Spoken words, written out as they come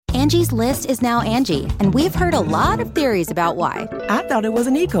Angie's List is now Angie, and we've heard a lot of theories about why. I thought it was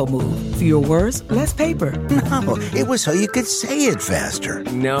an eco move. Fewer words, less paper. No, it was so you could say it faster.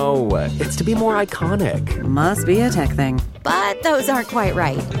 No, it's to be more iconic. Must be a tech thing. But those aren't quite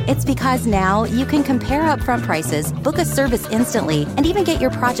right. It's because now you can compare upfront prices, book a service instantly, and even get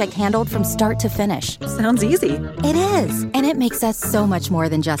your project handled from start to finish. Sounds easy. It is, and it makes us so much more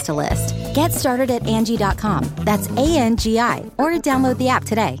than just a list. Get started at Angie.com. That's ANGI, or download the app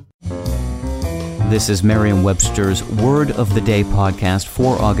today. This is Merriam-Webster's Word of the Day podcast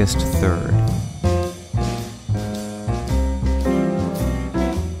for August 3rd.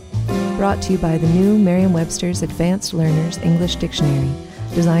 Brought to you by the new Merriam-Webster's Advanced Learners English Dictionary,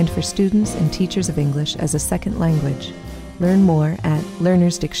 designed for students and teachers of English as a second language. Learn more at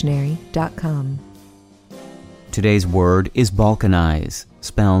learnersdictionary.com. Today's word is balkanize,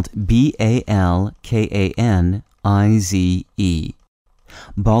 spelled B-A-L-K-A-N-I-Z-E.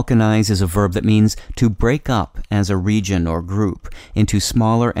 Balkanize is a verb that means to break up as a region or group into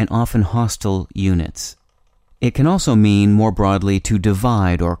smaller and often hostile units. It can also mean, more broadly, to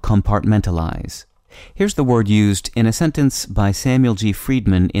divide or compartmentalize. Here's the word used in a sentence by Samuel G.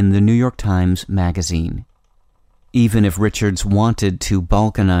 Freedman in the New York Times Magazine. Even if Richards wanted to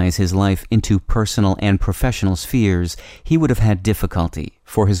balkanize his life into personal and professional spheres, he would have had difficulty,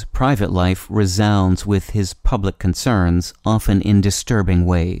 for his private life resounds with his public concerns, often in disturbing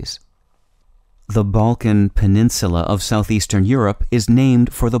ways. The Balkan Peninsula of southeastern Europe is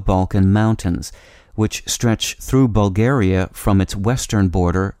named for the Balkan Mountains, which stretch through Bulgaria from its western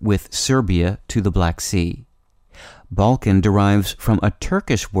border with Serbia to the Black Sea. Balkan derives from a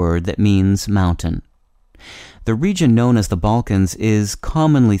Turkish word that means mountain. The region known as the Balkans is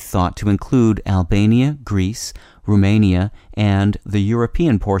commonly thought to include Albania, Greece, Romania, and the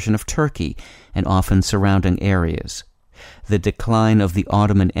European portion of Turkey, and often surrounding areas. The decline of the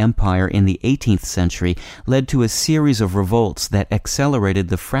Ottoman Empire in the 18th century led to a series of revolts that accelerated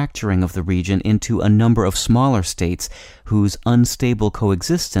the fracturing of the region into a number of smaller states whose unstable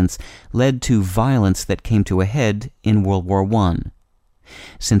coexistence led to violence that came to a head in World War I.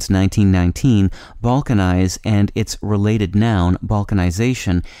 Since 1919, balkanize and its related noun,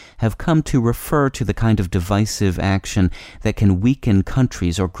 balkanization, have come to refer to the kind of divisive action that can weaken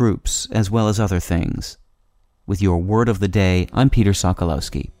countries or groups, as well as other things. With your Word of the Day, I'm Peter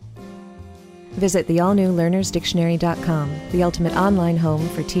Sokolowski. Visit the all-new learnersdictionary.com, the ultimate online home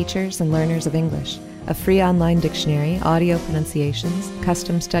for teachers and learners of English. A free online dictionary, audio pronunciations,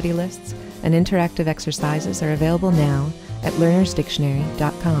 custom study lists, and interactive exercises are available now at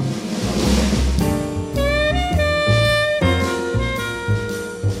learnersdictionary.com.